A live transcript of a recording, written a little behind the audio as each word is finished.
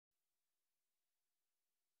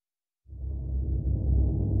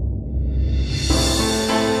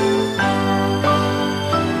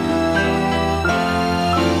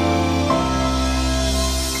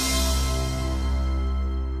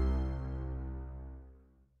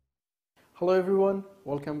Hello everyone,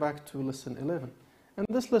 welcome back to lesson 11. In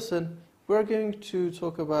this lesson, we're going to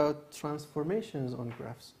talk about transformations on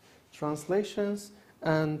graphs, translations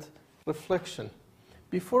and reflection.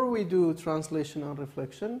 Before we do translation and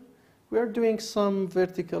reflection, we are doing some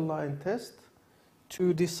vertical line test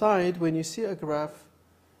to decide when you see a graph,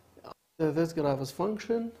 whether this graph is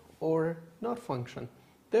function or not function.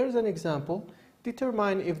 There's an example.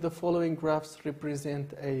 Determine if the following graphs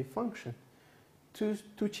represent a function.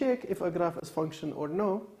 To check if a graph is function or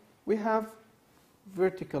no, we have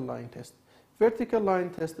vertical line test. Vertical line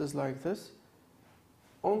test is like this.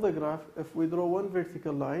 On the graph, if we draw one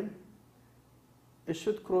vertical line, it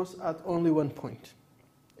should cross at only one point.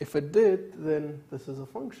 If it did, then this is a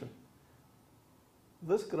function.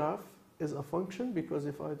 This graph is a function because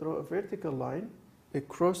if I draw a vertical line, it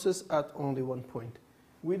crosses at only one point.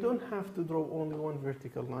 We don't have to draw only one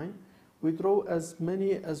vertical line. We draw as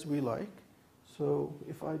many as we like. So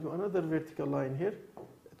if I do another vertical line here,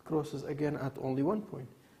 it crosses again at only one point.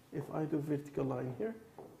 If I do a vertical line here,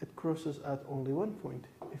 it crosses at only one point.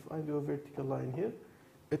 If I do a vertical line here,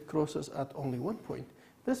 it crosses at only one point.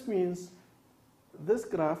 This means this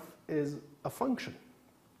graph is a function.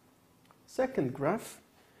 Second graph,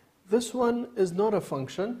 this one is not a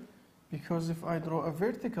function because if I draw a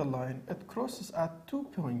vertical line, it crosses at 2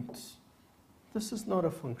 points. This is not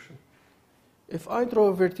a function. If I draw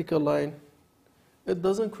a vertical line, it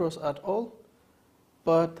doesn't cross at all,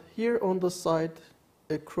 but here on the side,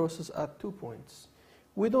 it crosses at 2 points.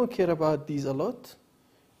 We don't care about these a lot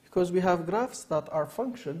because we have graphs that are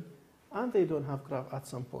function and they don't have graph at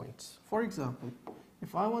some points. For example,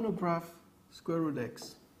 if I want to graph square root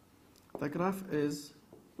x, the graph is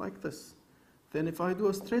like this. Then if I do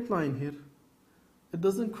a straight line here, it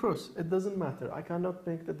doesn't cross, it doesn't matter. I cannot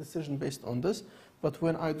make the decision based on this, but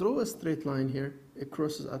when I draw a straight line here, it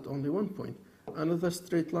crosses at only one point. Another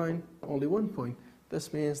straight line, only one point.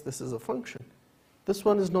 This means this is a function. This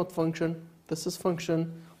one is not function, this is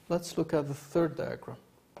function. Let's look at the third diagram.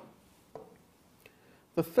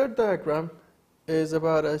 The third diagram is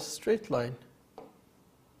about a straight line.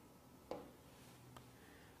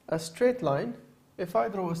 A straight line, if I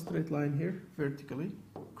draw a straight line here vertically,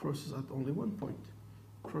 crosses at only one point.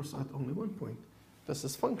 Cross at only one point. This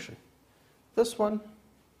is function. This one,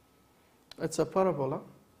 it's a parabola.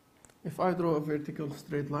 If I draw a vertical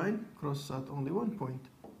straight line, crosses at only one point.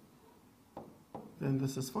 Then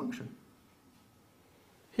this is function.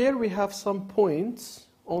 Here we have some points,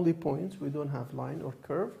 only points, we don't have line or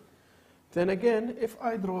curve. Then again, if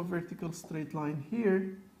I draw a vertical straight line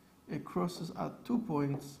here, it crosses at 2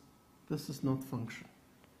 points. This is not function.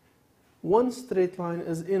 One straight line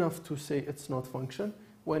is enough to say it's not function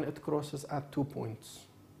when it crosses at 2 points.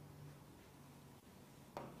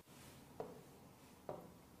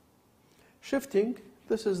 Shifting,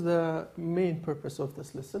 this is the main purpose of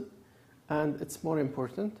this lesson, and it's more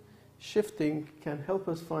important. Shifting can help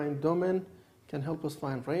us find domain, can help us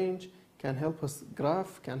find range, can help us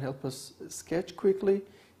graph, can help us sketch quickly,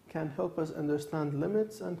 can help us understand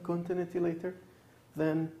limits and continuity later.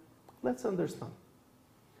 Then let's understand.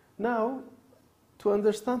 Now, to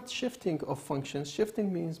understand shifting of functions,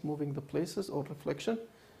 shifting means moving the places or reflection.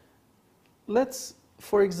 Let's,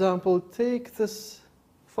 for example, take this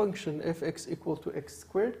function fx equal to x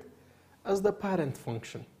squared as the parent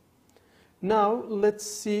function. Now, let's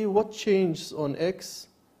see what changes on x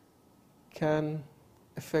can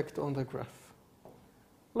affect on the graph.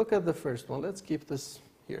 Look at the first one. Let's keep this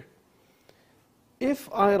here. If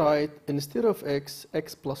I write, instead of x,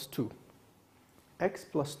 x plus 2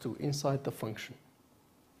 inside the function,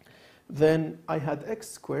 then I had x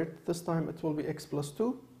squared. This time it will be x plus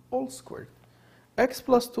 2 all squared. X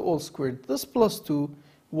plus 2 all squared. This plus 2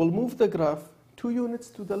 will move the graph 2 units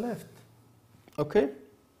to the left. Okay?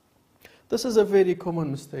 This is a very common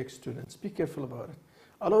mistake, students. Be careful about it.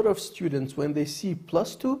 A lot of students, when they see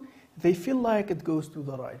plus 2, they feel like it goes to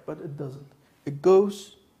the right, but it doesn't. It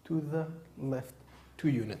goes to the left 2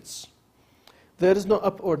 units. There is no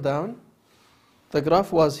up or down. The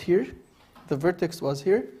graph was here. The vertex was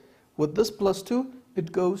here. With this plus 2,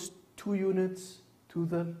 it goes 2 units to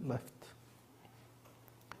the left.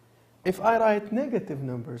 If I write negative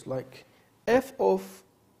numbers like f of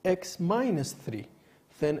x minus 3,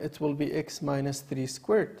 then it will be x minus 3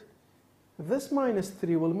 squared. This minus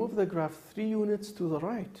 3 will move the graph 3 units to the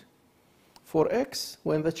right. For x,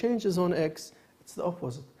 when the change is on x, it's the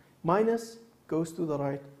opposite. Minus goes to the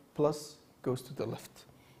right, plus goes to the left.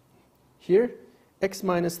 Here, x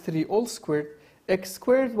minus 3 all squared. X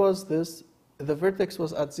squared was this, the vertex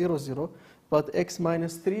was at 0, 0, but x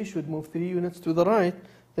minus 3 should move 3 units to the right,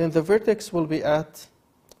 then the vertex will be at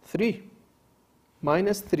 3.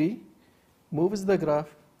 Minus 3 moves the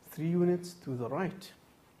graph 3 units to the right.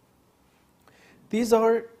 These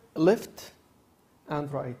are left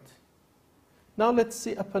and right. Now let's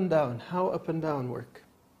see up and down, how up and down work.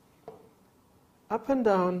 Up and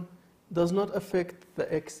down does not affect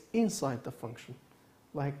the x inside the function.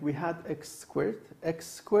 Like we had x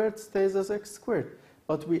squared stays as x squared,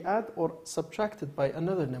 but we add or subtract it by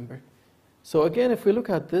another number. So again, if we look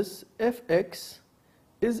at this, fx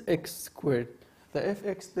is x squared. The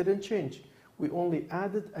fx didn't change. We only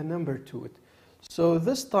added a number to it. So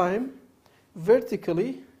this time,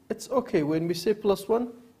 vertically, it's okay. When we say plus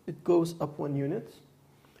 1, it goes up 1 unit.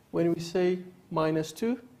 When we say minus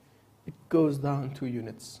 2, it goes down 2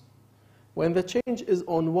 units. When the change is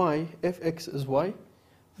on y, fx is y.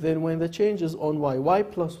 Then when the change is on y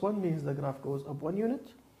plus 1 means the graph goes up 1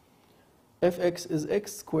 unit. Fx is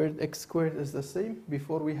x squared is the same.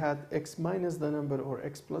 Before we had x minus the number or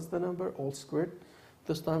x plus the number, all squared.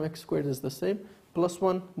 This time x squared is the same. Plus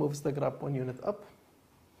 1 moves the graph 1 unit up.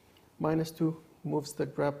 Minus 2 moves the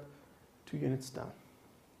graph 2 units down.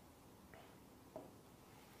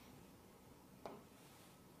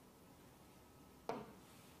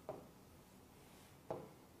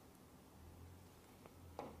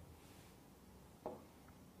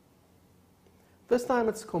 This time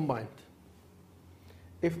it's combined.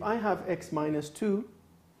 If I have x minus 2,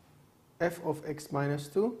 f of x minus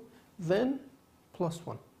 2, then plus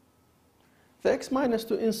 1. The x minus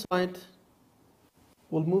 2 inside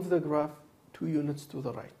will move the graph 2 units to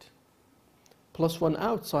the right. Plus 1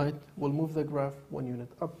 outside will move the graph 1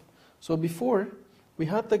 unit up. So before, we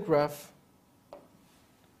had the graph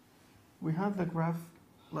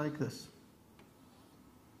like this.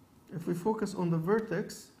 If we focus on the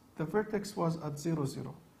vertex was at 0,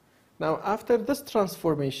 0. Now, after this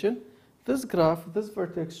transformation, this graph, this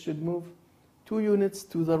vertex should move 2 units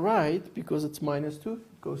to the right because it's minus 2,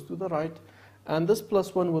 it goes to the right, and this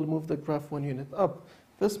plus 1 will move the graph 1 unit up.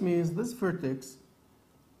 This means this vertex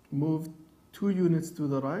moved 2 units to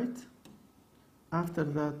the right, after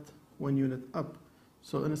that 1 unit up.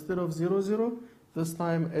 So instead of 0, 0, this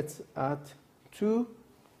time it's at 2,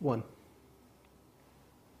 1.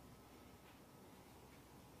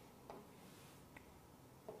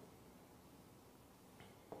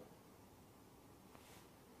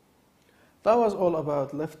 That was all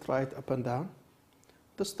about left, right, up and down.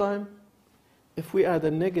 This time, if we add a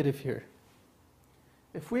negative here,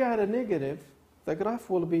 if we add a negative, the graph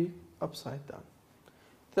will be upside down.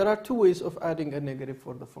 There are 2 ways of adding a negative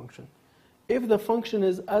for the function. If the function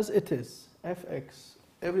is as it is, fx,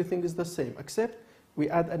 everything is the same, except we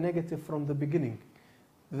add a negative from the beginning.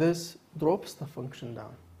 This drops the function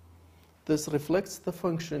down. This reflects the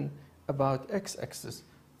function about x-axis.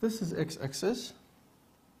 This is x-axis.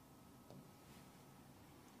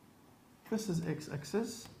 This is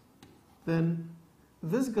x-axis. Then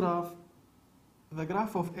this graph, the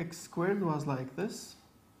graph of x squared was like this.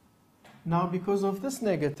 Now because of this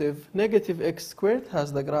negative x squared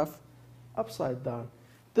has the graph upside down.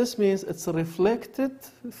 This means it's reflected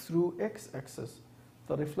through x-axis.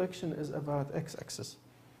 The reflection is about x-axis.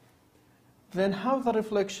 Then how the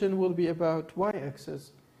reflection will be about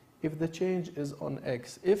y-axis if the change is on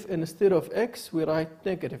x? If instead of x we write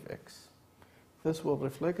negative x. This will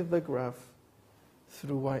reflect the graph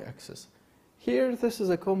through y-axis. Here, this is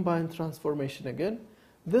a combined transformation again.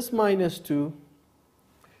 This minus 2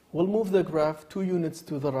 will move the graph 2 units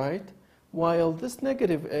to the right, while this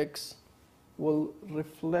negative x will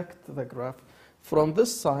reflect the graph. From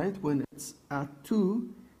this side, when it's at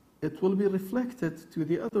 2, it will be reflected to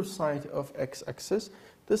the other side of x-axis.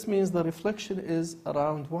 This means the reflection is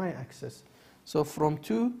around y-axis. So from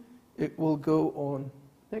 2, it will go on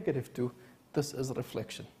negative 2. This is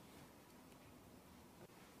reflection.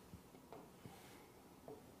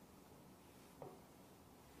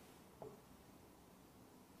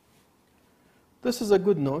 This is a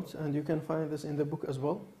good note, and you can find this in the book as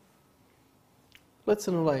well. Let's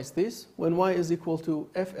analyze this. When y is equal to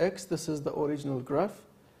fx, this is the original graph.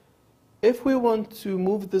 If we want to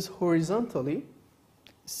move this horizontally,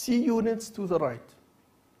 c units to the right.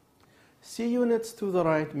 C units to the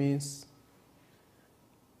right means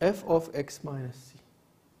f of x minus c.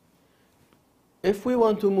 If we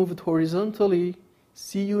want to move it horizontally,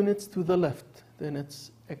 c units to the left, then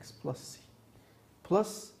it's x plus c.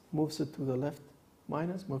 Plus moves it to the left,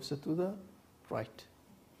 minus moves it to the right.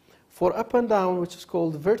 For up and down, which is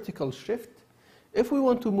called vertical shift, if we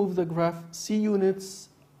want to move the graph c units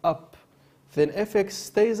up, then fx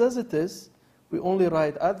stays as it is, we only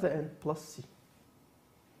write at the end plus c.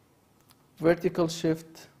 Vertical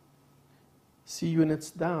shift, c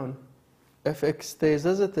units down, fx stays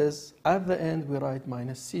as it is, at the end we write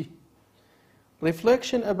minus c.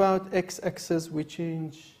 Reflection about x-axis, we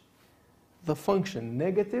change the function.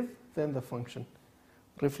 Negative, then the function.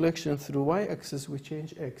 Reflection through y-axis, we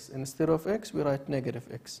change x. Instead of x, we write negative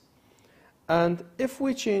x. And if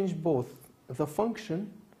we change both, the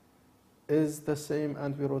function is the same,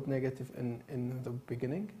 and we wrote negative in the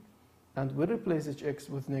beginning, and we replace each x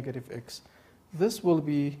with negative x. This will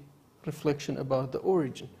be reflection about the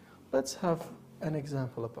origin. Let's have an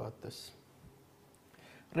example about this.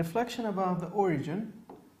 Reflection about the origin,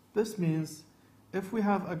 this means if we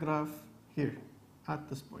have a graph here at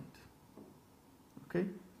this point, okay?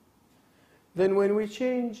 Then when we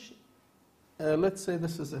change, let's say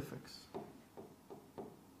this is fx.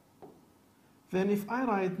 Then if I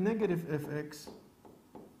write negative fx,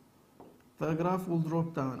 the graph will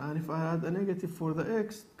drop down. And if I add a negative for the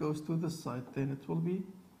x, it goes to this side, then it will be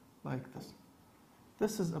like this.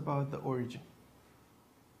 This is about the origin.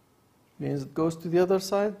 Means it goes to the other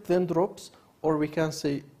side, then drops, or we can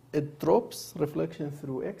say it drops, reflection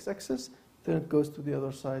through x-axis, then it goes to the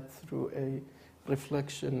other side through a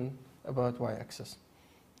reflection about y-axis.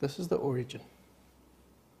 This is the origin.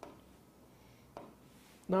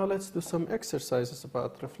 Now let's do some exercises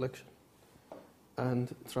about reflection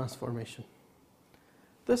and transformation.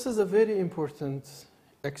 This is a very important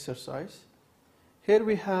exercise. Here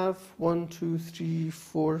we have 1, 2, 3,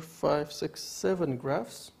 4, 5, 6, 7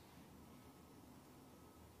 graphs.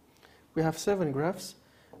 We have 7 graphs,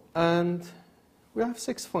 and we have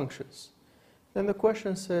 6 functions. Then the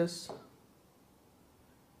question says,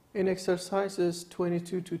 in exercises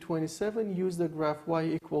 22 to 27, use the graph y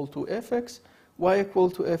equal to fx. Y equal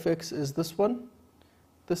to fx is this one.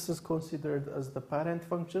 This is considered as the parent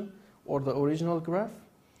function, or the original graph,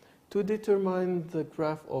 to determine the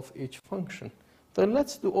graph of each function. Then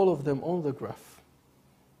let's do all of them on the graph.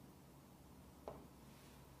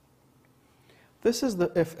 This is the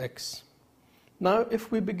fx. Now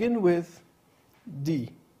if we begin with d,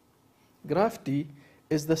 graph d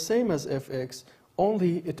is the same as fx,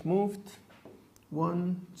 only it moved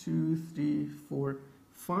 1, 2, 3, 4,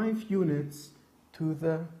 5 units to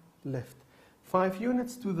the left. 5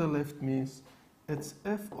 units to the left means it's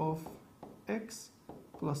f of x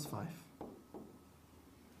plus 5.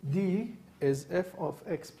 D is f of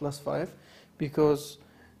x plus 5 because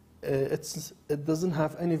it doesn't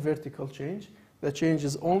have any vertical change. The change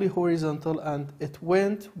is only horizontal, and it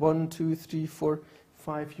went 1, 2, 3, 4,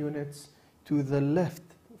 5 units to the left.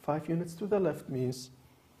 5 units to the left means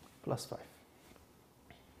plus 5.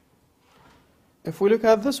 If we look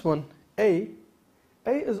at this one, A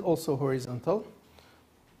is also horizontal.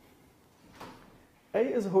 A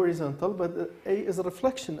is horizontal, but A is a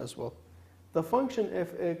reflection as well. The function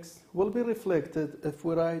fx will be reflected if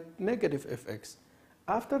we write negative fx.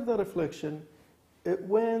 After the reflection, it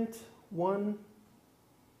went 1,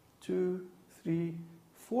 2, 3,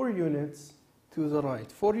 4 units to the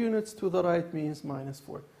right. 4 units to the right means minus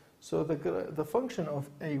 4. So the function of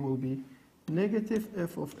A will be negative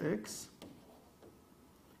f of x,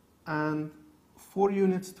 and 4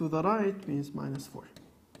 units to the right means minus 4.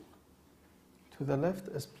 To the left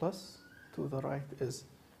is plus, to the right is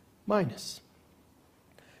minus.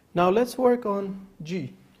 Now let's work on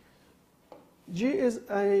G. G is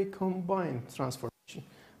a combined transformation.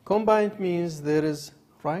 Combined means there is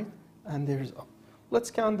right and there is up.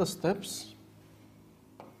 Let's count the steps.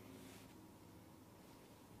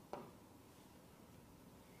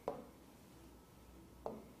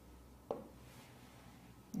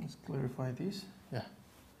 Let's clarify these. Yeah.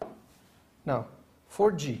 Now,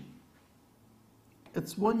 for G,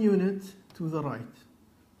 it's 1 unit to the right.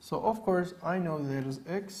 So of course, I know there is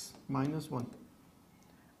x minus 1.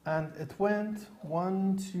 And it went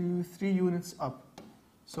 1, 2, 3 units up.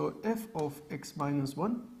 So f of x minus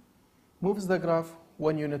 1 moves the graph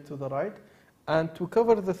 1 unit to the right, and to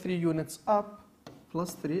cover the 3 units up,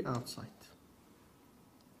 plus 3 outside.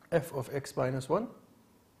 F of x minus 1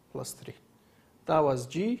 plus 3. That was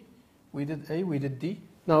G. We did A, we did D.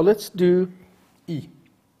 Now let's do E.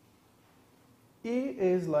 E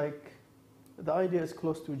is like, the idea is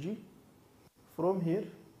close to G. From here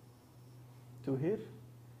to here,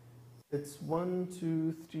 it's 1,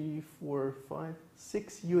 2, 3, 4, 5,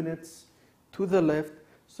 6 units to the left.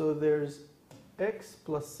 So there's x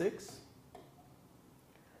plus 6,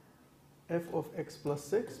 f of x plus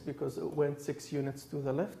 6, because it went 6 units to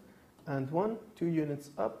the left, and 1, 2 units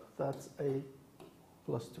up, that's a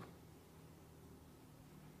plus 2.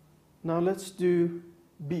 Now let's do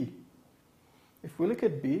B. If we look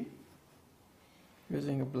at B,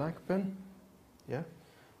 using a black pen, yeah,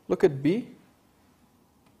 look at B,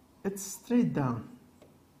 it's straight down.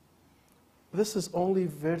 This is only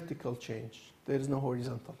vertical change. There is no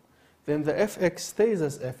horizontal. then the fx stays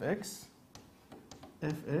as fx.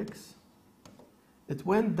 It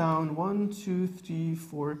went down 1, 2, 3,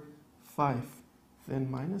 4, 5,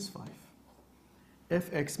 then minus 5.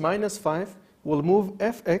 Fx minus 5 will move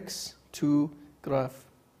fx to graph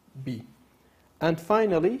B. And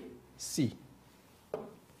finally, C.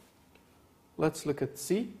 Let's look at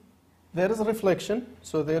C. There is a reflection,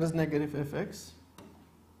 so there is negative fx.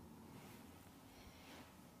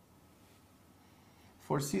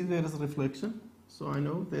 For C, there is reflection, so I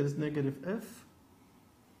know there is negative f.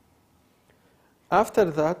 After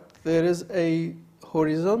that, there is a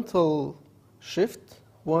horizontal shift,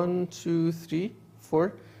 1, 2, 3,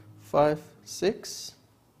 4, 5, 6.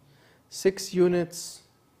 6 units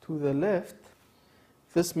to the left.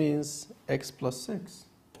 This means x plus 6.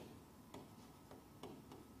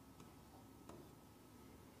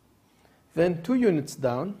 Then 2 units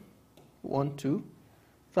down, 1, 2.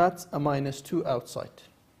 That's a minus 2 outside.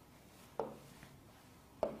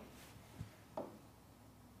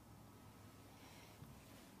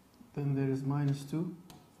 Then there is minus 2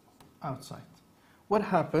 outside. What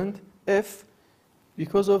happened if,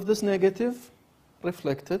 because of this negative,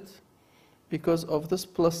 reflected, because of this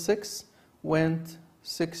plus 6, went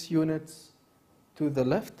 6 units to the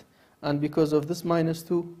left, and because of this minus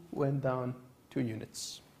 2, went down 2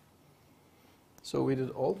 units. So we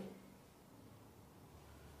did all.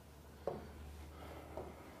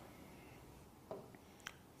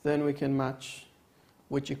 Then we can match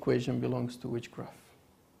which equation belongs to which graph.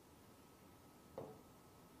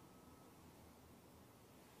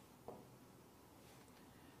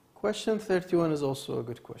 Question 31 is also a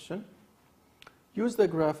good question. Use the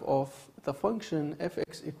graph of the function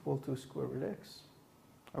fx equal to square root x.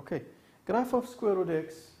 Okay, graph of square root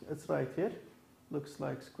x, it's right here, looks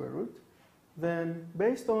like square root. Then,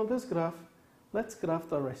 based on this graph, let's graph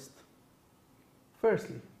the rest.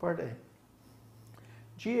 Firstly, part A.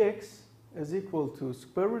 Gx is equal to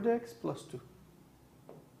square root x plus 2.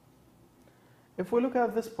 If we look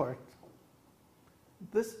at this part,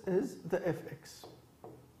 this is the fx.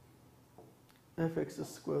 Fx is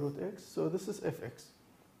square root x, so this is fx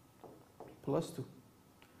plus 2.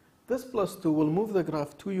 This plus 2 will move the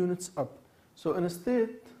graph 2 units up. So instead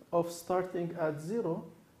of starting at 0,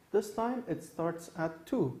 this time it starts at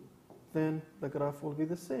 2. Then the graph will be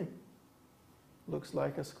the same. Looks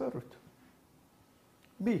like a square root.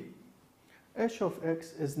 B. H of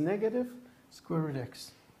x is negative square root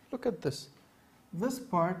x. Look at this. This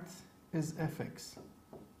part is fx.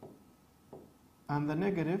 And the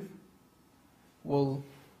negative will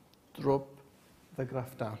drop the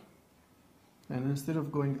graph down. And instead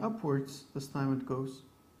of going upwards, this time it goes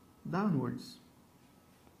downwards.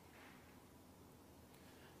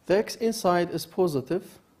 The x inside is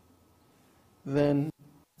positive, then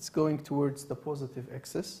it's going towards the positive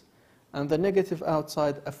axis, and the negative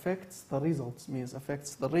outside affects the results, means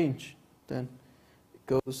affects the range, then it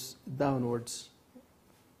goes downwards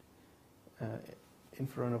in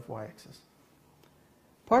front of y-axis.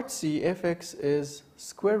 Part C, fx is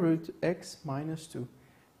square root x minus 2.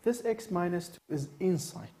 This x minus 2 is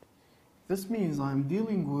inside. This means I'm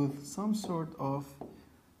dealing with some sort of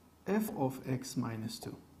f of x minus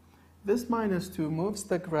 2. This minus 2 moves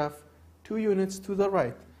the graph 2 units to the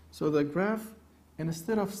right. So the graph,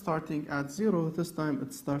 instead of starting at 0, this time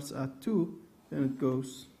it starts at 2, then it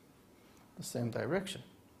goes the same direction.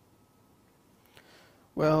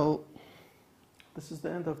 Well, this is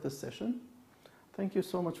the end of this session. Thank you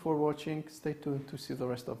so much for watching. Stay tuned to see the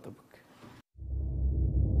rest of the book.